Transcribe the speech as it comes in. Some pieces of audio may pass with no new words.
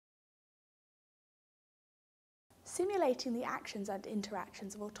Simulating the actions and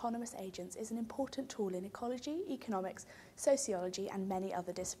interactions of autonomous agents is an important tool in ecology, economics, sociology and many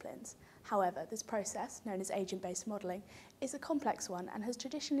other disciplines. However, this process, known as agent-based modelling, is a complex one and has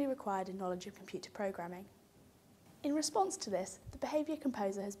traditionally required a knowledge of computer programming. In response to this, the Behaviour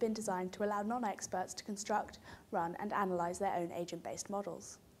Composer has been designed to allow non-experts to construct, run and analyse their own agent-based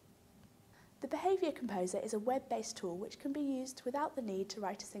models. The Behaviour Composer is a web-based tool which can be used without the need to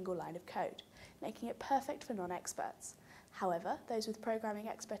write a single line of code, making it perfect for non-experts. However, those with programming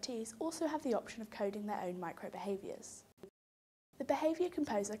expertise also have the option of coding their own microbehaviours. The Behaviour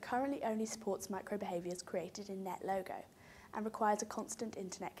Composer currently only supports microbehaviours created in NetLogo and requires a constant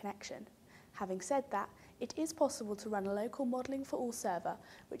internet connection. Having said that, it is possible to run a local Modelling for All server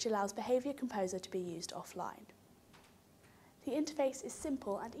which allows Behaviour Composer to be used offline. The interface is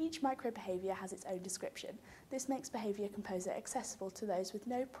simple and each microbehaviour has its own description. This makes Behaviour Composer accessible to those with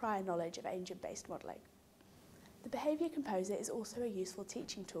no prior knowledge of agent-based modelling. The Behaviour Composer is also a useful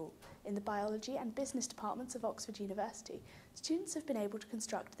teaching tool. In the biology and business departments of Oxford University, students have been able to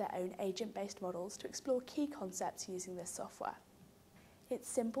construct their own agent-based models to explore key concepts using this software. Its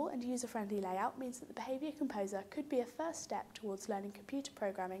simple and user-friendly layout means that the Behaviour Composer could be a first step towards learning computer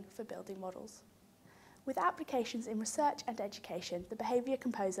programming for building models. With applications in research and education, the Behaviour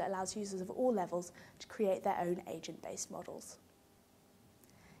Composer allows users of all levels to create their own agent-based models.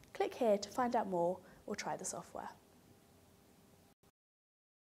 Click here to find out more or try the software.